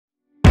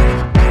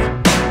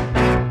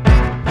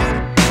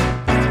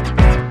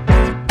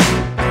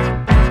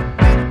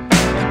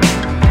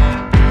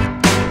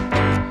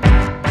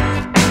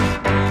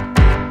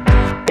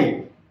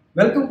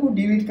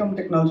DVCOM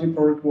Technology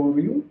Product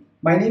Overview.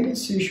 My name is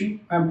Seshu.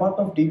 I am part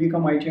of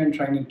DVCOM IT and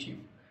training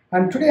team.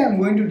 And today I am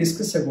going to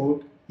discuss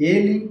about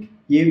Yealink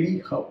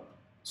AVHub.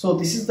 So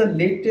this is the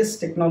latest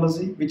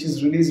technology which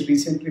is released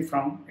recently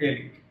from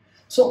Yealink.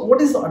 So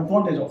what is the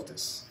advantage of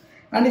this?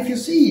 And if you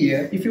see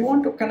here, if you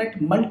want to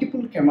connect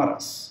multiple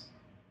cameras,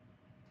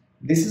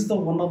 this is the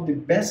one of the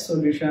best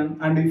solution.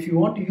 And if you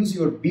want to use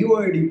your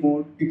BOID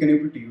mode, you can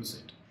able to use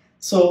it.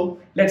 So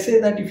let's say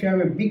that if you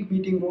have a big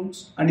meeting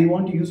rooms and you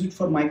want to use it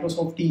for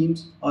Microsoft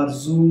Teams or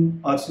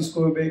Zoom or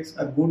Cisco Webex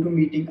or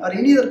GoToMeeting or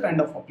any other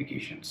kind of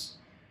applications.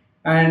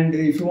 And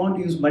if you want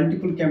to use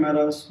multiple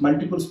cameras,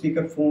 multiple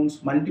speaker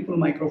phones, multiple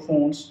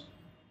microphones,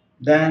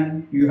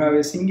 then you have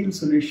a single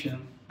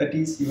solution, that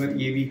is your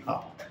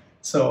AVHub.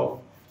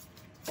 So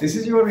this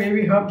is your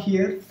AVHub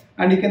here,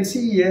 and you can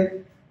see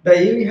here the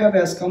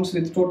AVHub comes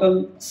with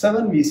total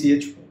 7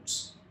 VCH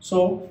ports.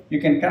 So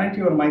you can connect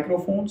your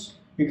microphones,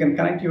 you can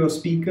connect your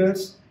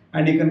speakers,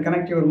 and you can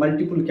connect your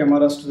multiple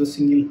cameras to the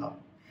single hub.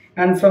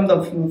 And from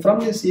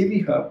this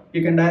AVHub,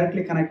 you can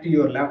directly connect to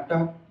your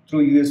laptop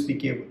through USB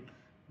cable.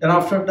 Then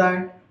after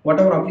that,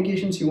 whatever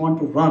applications you want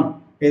to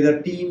run,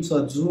 either Teams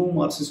or Zoom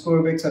or Cisco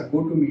Webex or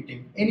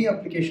GoToMeeting, any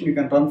application you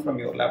can run from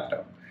your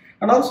laptop.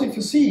 And also if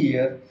you see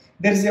here,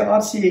 there is a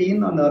RCA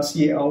in and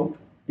RCA out.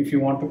 If you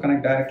want to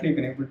connect directly, you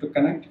can able to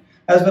connect,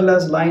 as well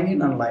as line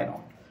in and line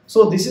out.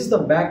 So this is the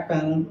back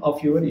panel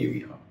of your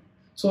AVHub.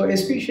 So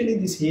especially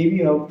this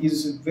AVHub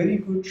is very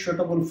good,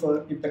 suitable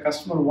for if the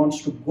customer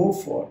wants to go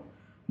for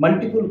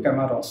multiple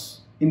cameras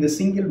in the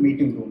single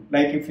meeting room.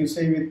 Like if you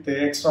say with the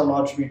extra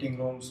large meeting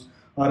rooms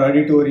or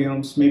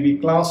auditoriums, maybe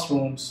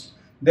classrooms,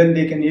 then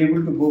they can be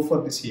able to go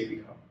for this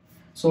AVHub.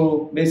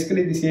 So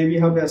basically this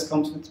AVHub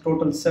comes with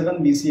total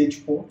 7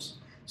 VCH ports.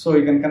 So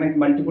you can connect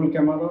multiple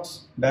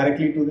cameras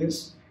directly to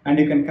this, and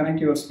you can connect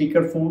your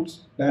speaker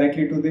phones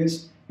directly to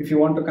this. If you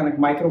want to connect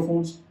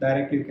microphones,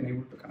 directly you can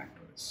able to connect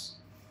to this.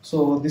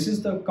 So this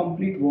is the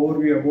complete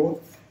overview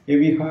about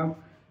AVHub.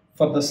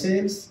 For the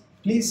sales,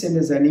 please send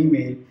us an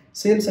email,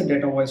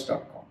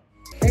 sales@datavoice.com.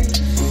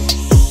 Okay?